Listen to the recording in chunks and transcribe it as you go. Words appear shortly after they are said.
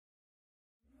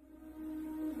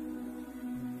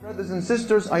Brothers and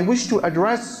sisters, I wish to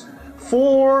address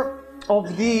 4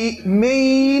 of the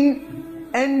main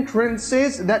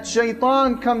entrances that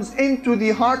Shaytan comes into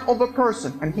the heart of a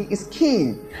person, and he is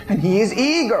keen and he is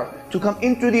eager to come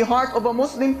into the heart of a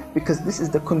Muslim, because this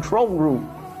is the control room.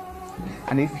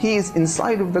 And if he is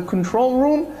inside of the control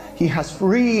room, he has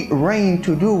free reign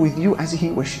to do with you as he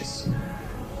wishes.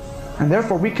 And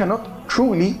therefore we cannot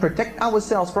truly protect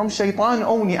ourselves from Shaytan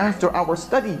only after our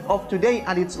study of today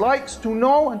and its likes, to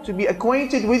know and to be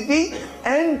acquainted with the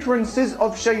entrances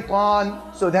of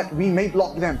Shaytan so that we may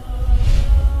block them.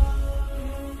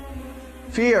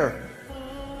 Fear,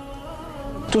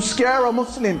 to scare a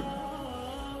Muslim,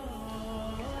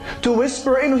 to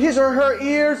whisper in his or her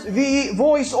ears the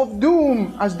voice of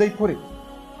doom, as they put it.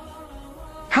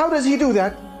 How does he do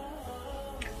that?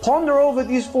 Ponder over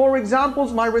these 4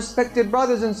 examples, my respected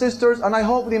brothers and sisters, and I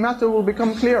hope the matter will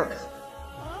become clear.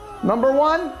 Number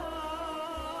 1,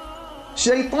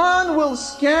 Shaytan will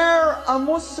scare a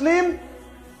Muslim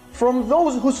from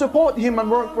those who support him and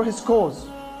work for his cause.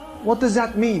 What does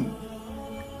that mean?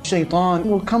 Shaytan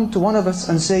will come to one of us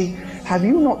and say, have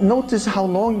you not noticed how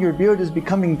long your beard is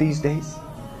becoming these days?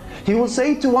 He will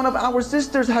say to one of our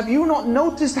sisters, have you not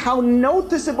noticed how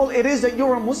noticeable it is that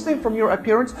you're a Muslim from your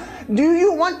appearance? Do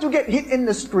you want to get hit in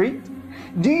the street?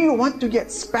 Do you want to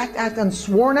get spat at and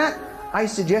sworn at? I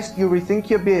suggest you rethink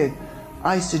your beard.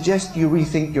 I suggest you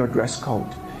rethink your dress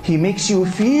code. He makes you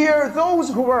fear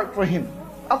those who work for him.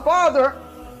 A father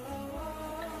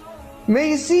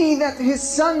may see that his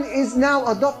son is now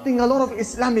adopting a lot of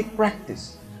Islamic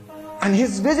practice, and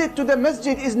his visit to the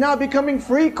masjid is now becoming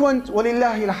frequent,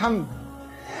 walillahi alhamd.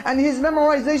 And his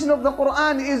memorization of the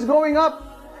Quran is going up,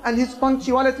 and his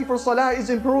punctuality for salah is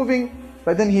improving.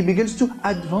 But then he begins to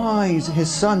advise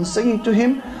his son, saying to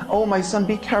him, oh my son,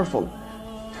 be careful,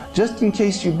 just in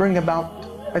case you bring about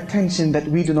attention that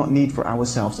we do not need for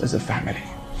ourselves as a family.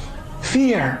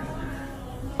 Fear.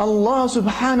 Allah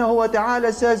subhanahu wa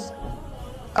ta'ala says,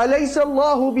 أَلَيْسَ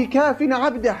اللَّهُ بِكَافٍ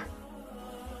عَبْدَهُ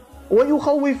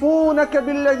وَيُخَوِّفُونَكَ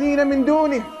بِالَّذِينَ مِن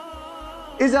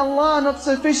دُونِهِ. Is Allah not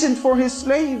sufficient for His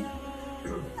slave?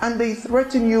 And they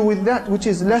threaten you with that which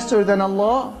is lesser than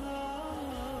Allah.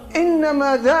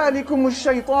 إِنَّمَا ذَلِكُمُ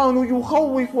الشَّيْطَانُ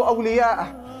يُخَوِّفُ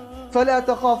أَوْلِيَاءَهُ فَلَا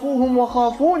تَخَافُوهُمْ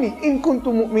وَخَافُونِ إِن كُنتُم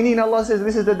مُؤْمِنِينَ. Allah says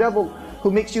this is the devil who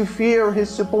makes you fear his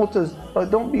supporters, but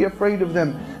don't be afraid of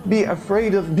them. Be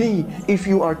afraid of me if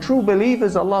you are true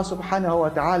believers, Allah subhanahu wa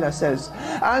ta'ala says.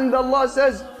 And Allah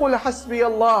says, قُلْ حَسْبِيَ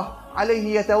اللَّهُ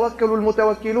عَلَيْهِ يَتَوَكَّلُ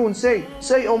الْمُتَوَكِّلُونَ.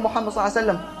 Say, O Muhammad sallallahu alaihi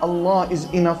wasallam, Allah is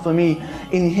enough for me.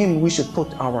 In Him we should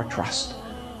put our trust.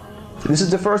 This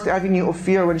is the first avenue of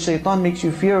fear. When Shaytan makes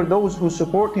you fear those who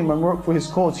support him and work for his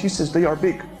cause, he says they are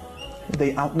big,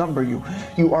 they outnumber you,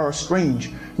 you are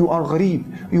strange, you are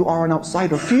gharib, you are an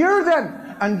outsider. Fear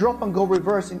them and drop and go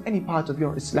reverse in any part of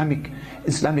your Islamic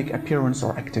appearance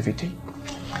or activity.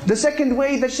 The second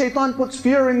way that Shaytan puts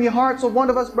fear in the hearts of one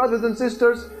of us, brothers and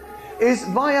sisters, is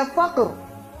via faqr,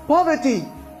 poverty.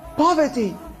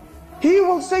 Poverty. He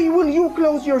will say, will you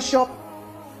close your shop?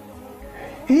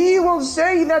 He will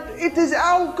say that it is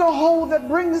alcohol that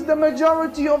brings the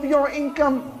majority of your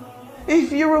income.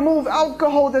 If you remove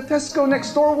alcohol, the Tesco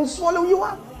next door will swallow you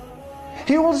up.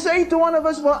 He will say to one of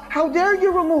us, well, how dare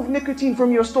you remove nicotine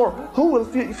from your store? Who will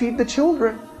feed the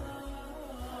children?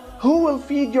 Who will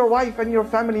feed your wife and your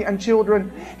family and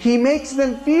children? He makes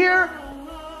them fear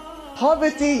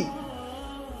poverty.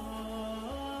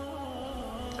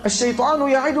 الشيطان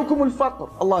يعدكم الفقر,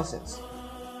 Allah says.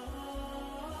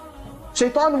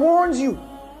 Shaytan warns you.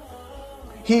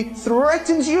 He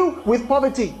threatens you with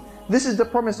poverty. This is the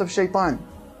promise of Shaytan.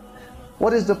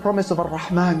 What is the promise of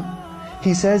Ar-Rahman?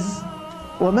 He says,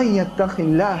 وَمَن يَتَّقِ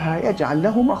اللَّهَ يَجْعَلْ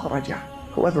لَهُ مَخْرَجًا.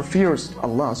 Whoever fears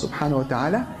Allah subhanahu wa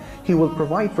ta'ala, He will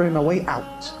provide for him a way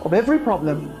out of every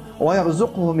problem.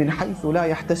 وَيَرْزُقْهُ مِنْ حَيْثُ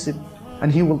لَا يَحْتَسِبْ.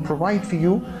 And He will provide for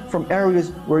you from areas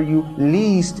where you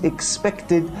least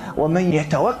expected. وَمَن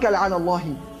يَتَوَكَّلْ عَلَى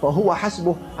اللَّهِ فَهُوَ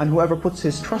حَسْبُهُ. And whoever puts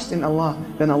his trust in Allah,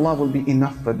 then Allah will be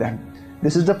enough for them.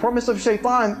 This is the promise of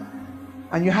Shaytan.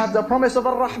 And you have the promise of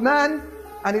Ar-Rahman,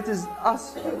 and it is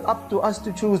up to us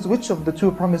to choose which of the 2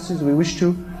 promises we wish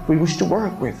to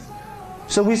work with.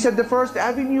 So we said the first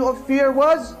avenue of fear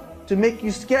was to make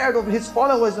you scared of his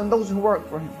followers and those who work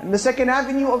for him. And the second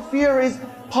avenue of fear is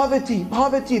poverty,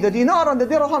 the dinar and the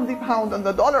dirham, the pound and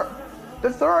the dollar.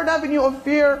 The third avenue of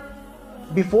fear,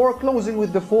 before closing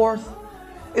with the 4th,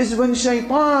 is when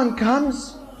Shaytan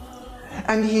comes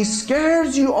and he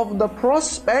scares you of the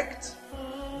prospect.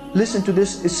 Listen to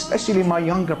this, especially my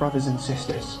younger brothers and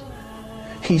sisters.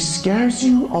 He scares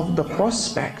you of the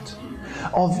prospect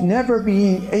of never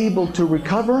being able to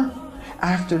recover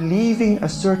after leaving a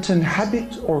certain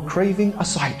habit or craving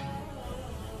aside.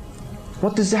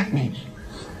 What does that mean?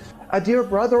 A dear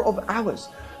brother of ours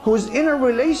who is in a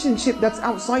relationship that's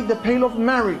outside the pale of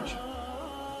marriage,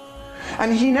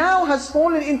 and he now has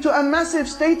fallen into a massive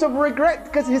state of regret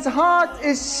because his heart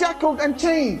is shackled and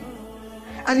chained,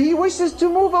 and he wishes to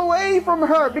move away from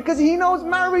her because he knows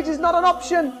marriage is not an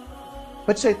option.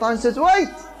 But Shaytan says, wait,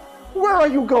 where are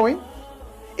you going?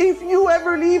 If you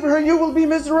ever leave her, you will be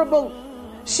miserable.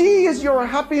 She is your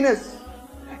happiness.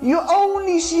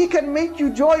 Only she can make you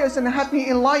joyous and happy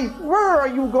in life. Where are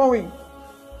you going?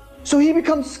 So he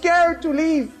becomes scared to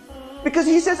leave because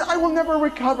he says, I will never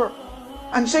recover.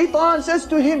 And Shaytan says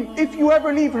to him, if you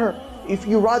ever leave her, if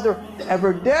you rather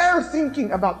ever dare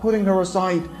thinking about putting her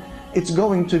aside, it's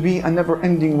going to be a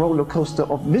never-ending roller coaster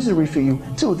of misery for you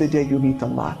till the day you meet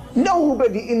Allah.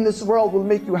 Nobody in this world will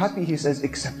make you happy, he says,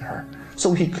 except her.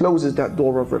 So he closes that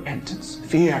door of repentance.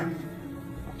 Fear.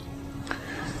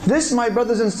 This, my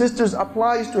brothers and sisters,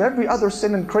 applies to every other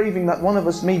sin and craving that one of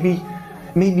us may be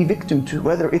victim to,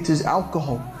 whether it is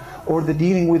alcohol, or the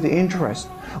dealing with the interest,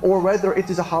 or whether it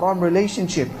is a haram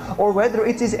relationship, or whether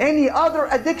it is any other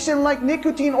addiction like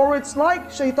nicotine or its like.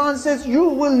 Shaytan says you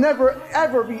will never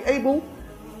ever be able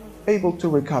to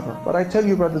recover. But I tell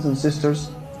you, brothers and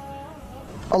sisters,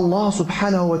 Allah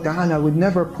subhanahu wa ta'ala would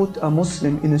never put a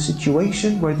Muslim in a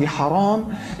situation where the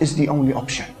haram is the only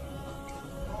option.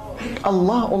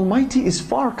 Allah Almighty is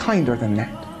far kinder than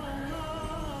that.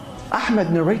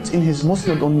 Ahmad narrates in his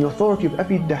Musnad on the authority of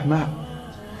Abi Dahma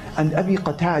and Abi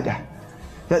Qatada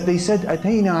that they said,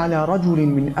 أتينا على رجل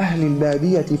من أهل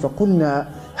البادية فقلنا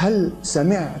هل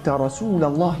سمعت رسول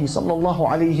الله صلى الله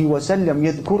عليه وسلم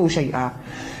يذكر شيئا.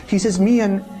 He says, me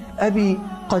and Abi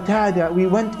Qatada, we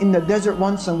went in the desert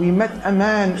once and we met a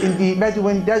man in the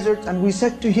Bedouin desert, and we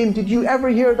said to him, did you ever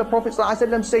hear the Prophet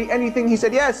ﷺ say anything? He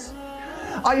said, yes.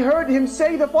 I heard him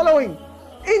say the following,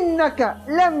 إنك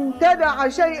لم تدع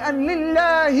شيئا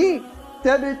لله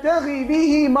تبتغي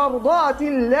به مرضات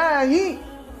الله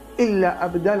إلا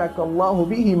أبدلك الله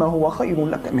به ما هو خير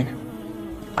لك منه.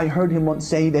 I heard him once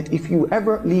say that if you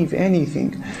ever leave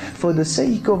anything for the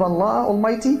sake of Allah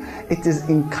Almighty, it is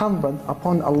incumbent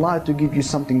upon Allah to give you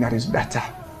something that is better.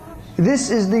 This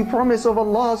is the promise of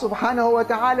Allah subhanahu wa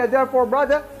ta'ala. Therefore,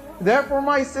 brother, therefore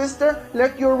my sister,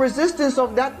 let your resistance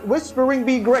of that whispering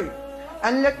be great,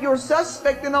 and let your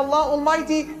suspect in Allah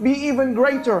Almighty be even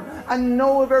greater. And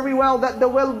know very well that the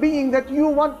well-being that you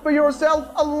want for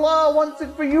yourself, Allah wants it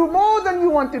for you more than you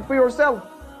want it for yourself.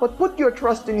 But put your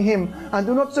trust in Him and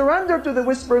do not surrender to the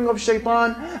whispering of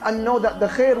Shaytan, and know that the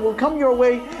khair will come your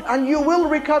way and you will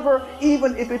recover,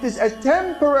 even if it is a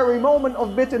temporary moment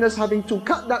of bitterness having to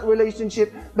cut that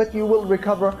relationship. But you will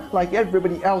recover like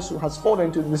everybody else who has fallen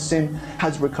into the sin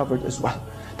has recovered as well.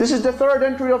 This is the third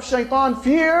entry of Shaytan,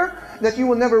 fear that you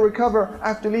will never recover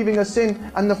after leaving a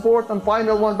sin. And the fourth and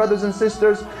final one, brothers and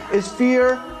sisters, is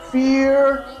fear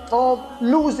of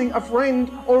losing a friend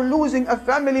or losing a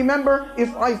family member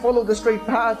if I follow the straight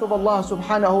path of Allah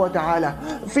subhanahu wa ta'ala.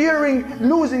 Fearing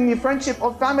losing the friendship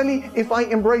of family if I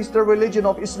embrace the religion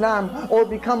of Islam or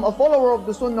become a follower of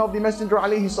the sunnah of the Messenger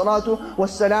alayhi salatu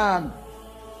wassalam.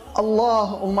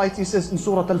 Allah Almighty says in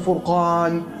Surah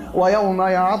Al-Furqan, وَيَوْمَ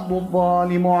يَعَضُّ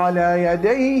الظَّالِمُ عَلَى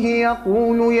يَدَيْهِ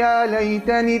يَقُولُ يَا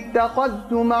لَيْتَنِي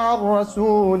اتَّخَذْتُ مَعَ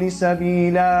الرَّسُولِ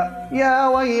سَبِيلًا يَا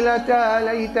وَيْلَتَى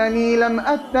لَيْتَنِي لَمْ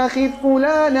أَتَّخِذْ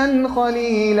فُلَانًا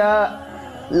خَلِيلًا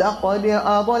لَقَدْ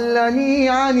أَضَلَّنِي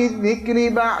عَنِ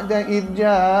الذِّكْرِ بَعْدَ إِذْ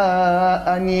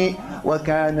جَاءَنِي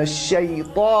وَكَانَ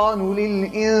الشَّيْطَانُ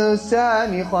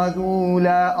لِلْإِنسَانِ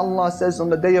خَذُولًا. Allah says on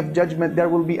the day of judgment there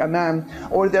will be a man,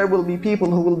 or there will be people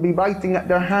who will be biting at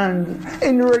their hand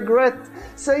in regret,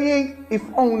 saying, if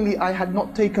only I had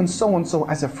not taken so-and-so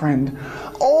as a friend.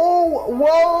 Oh,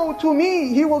 woe to me,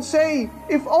 he will say,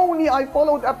 if only I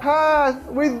followed a path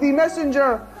with the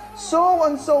messenger.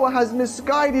 So-and-so has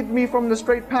misguided me from the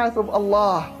straight path of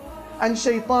Allah. And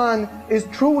Shaytan is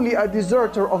truly a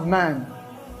deserter of man.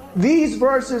 These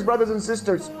verses, brothers and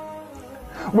sisters,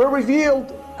 were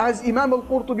revealed as Imam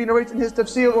al-Qurtubi narrates in his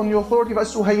tafsir on the authority of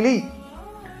As-Suhayli,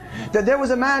 that there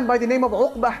was a man by the name of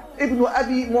Uqbah ibn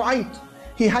Abi Mu'ayt.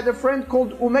 He had a friend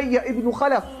called Umayyah ibn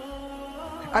Khalaf,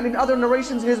 and in other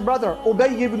narrations his brother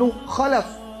Ubay ibn Khalaf.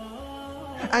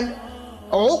 And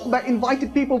Uqbah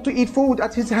invited people to eat food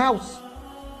at his house,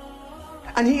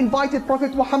 and he invited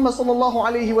Prophet Muhammad sallallahu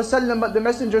alaihi wasallam, but the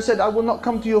messenger said, I will not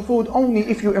come to your food only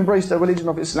if you embrace the religion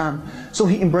of Islam. So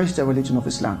he embraced the religion of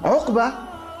Islam. Uqbah,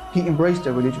 he embraced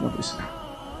the religion of Islam.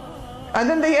 And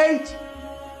then they ate.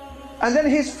 And then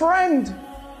his friend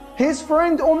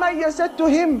Umayyah said to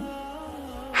him,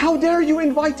 how dare you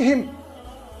invite him?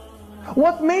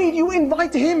 What made you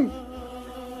invite him?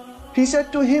 He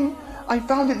said to him, I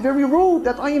found it very rude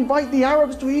that I invite the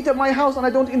Arabs to eat at my house and I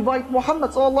don't invite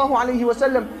Muhammad sallallahu alayhi wa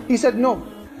sallam. He said, no,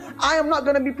 I am not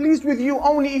going to be pleased with you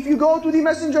only if you go to the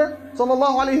messenger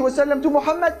sallallahu alayhi wa sallam, to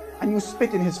Muhammad, and you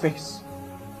spit in his face.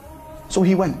 So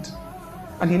he went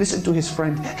and he listened to his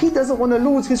friend. He doesn't want to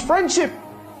lose his friendship,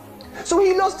 so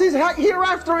he lost his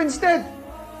hereafter instead.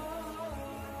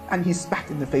 And he spat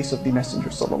in the face of the messenger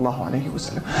sallallahu alayhi wa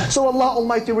sallam. So Allah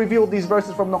Almighty revealed these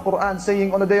verses from the Quran,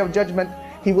 saying on the day of judgment,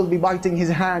 he will be biting his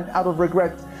hand out of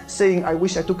regret, saying, I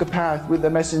wish I took a path with the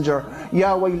messenger.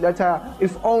 Ya waylata,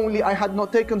 if only I had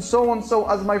not taken so and so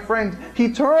as my friend.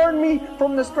 He turned me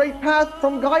from the straight path,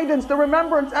 from guidance, the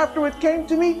remembrance after it came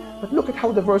to me. But look at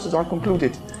how the verses are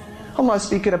concluded. Allah is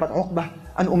speaking about Uqbah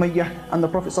and Umayyah and the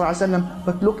Prophet ﷺ,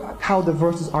 but look at how the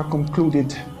verses are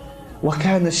concluded.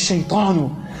 وَكَانَ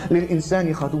الشَّيْطَانُ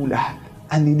لِلْإِنسَانِ خَذُولًا.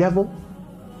 And the devil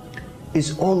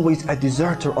is always a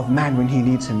deserter of man when he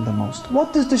needs him the most.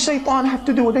 What does the shaitan have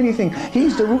to do with anything?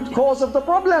 He's the root cause of the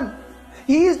problem.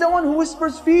 He is the one who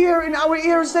whispers fear in our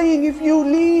ears, saying, if you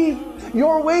leave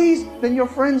your ways, then your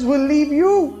friends will leave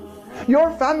you.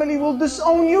 Your family will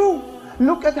disown you.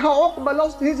 Look at how Uqba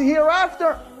lost his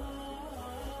hereafter,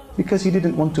 because he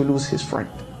didn't want to lose his friend.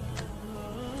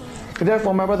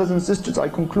 Therefore, my brothers and sisters, I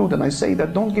conclude and I say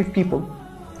that don't give people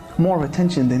more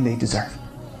attention than they deserve.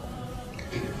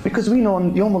 Because we know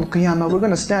on Yawm al-Qiyamah, we're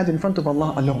going to stand in front of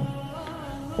Allah alone.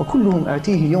 وَكُلُّهُمْ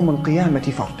آتِيهِ يَوْمَ الْقِيَامَةِ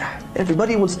فَرْدًا.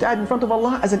 Everybody will stand in front of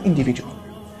Allah as an individual.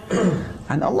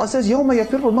 And Allah says, يَوْمَ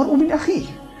يَفِرُّ الْمَرْءُ مِنْ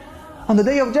أَخِيهِ. On the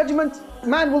day of judgment,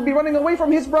 man will be running away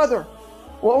from his brother.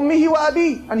 وَأُمِّهِ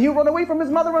وَأَبِيهِ. And he will run away from his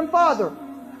mother and father.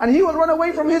 And he will run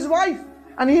away from his wife.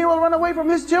 And he will run away from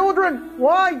his children.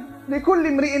 Why? لِكُلِّ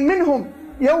امْرِئٍ مِّنْهُمْ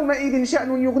يَوْمَئِذٍ شَأْنٌ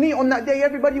يُغْنِيهِ. On that day,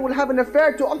 everybody will have an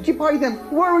affair to occupy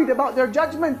them, worried about their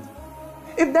judgment.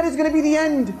 If that is going to be the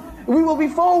end, we will be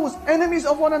foes, enemies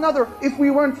of one another, if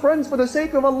we weren't friends for the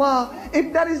sake of Allah.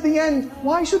 If that is the end,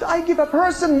 why should I give a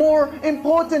person more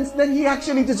importance than he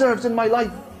actually deserves in my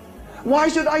life? Why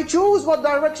should I choose what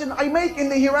direction I make in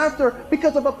the hereafter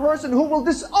because of a person who will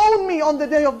disown me on the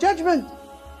day of judgment?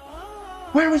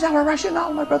 Where is our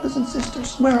rationale, my brothers and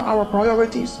sisters? Where are our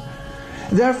priorities?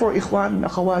 Therefore, ikhwan and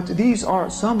akhawat, these are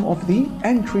some of the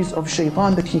entries of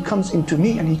shaitan that he comes into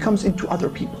me and he comes into other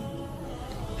people.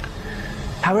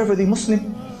 However, the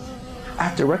Muslim,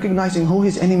 after recognizing who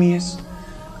his enemy is,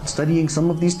 studying some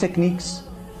of these techniques,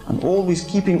 and always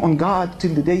keeping on God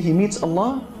till the day he meets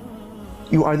Allah,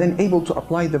 you are then able to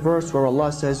apply the verse where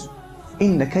Allah says,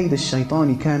 إِنَّ كَيْدَ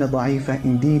الشَّيْطَانِ كَانَ ضَعِيفًا.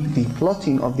 Indeed, the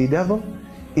plotting of the devil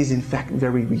is in fact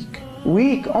very weak.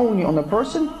 Weak only on a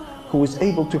person who is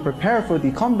able to prepare for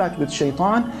the combat with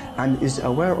shaitan and is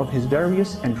aware of his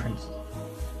various entrants.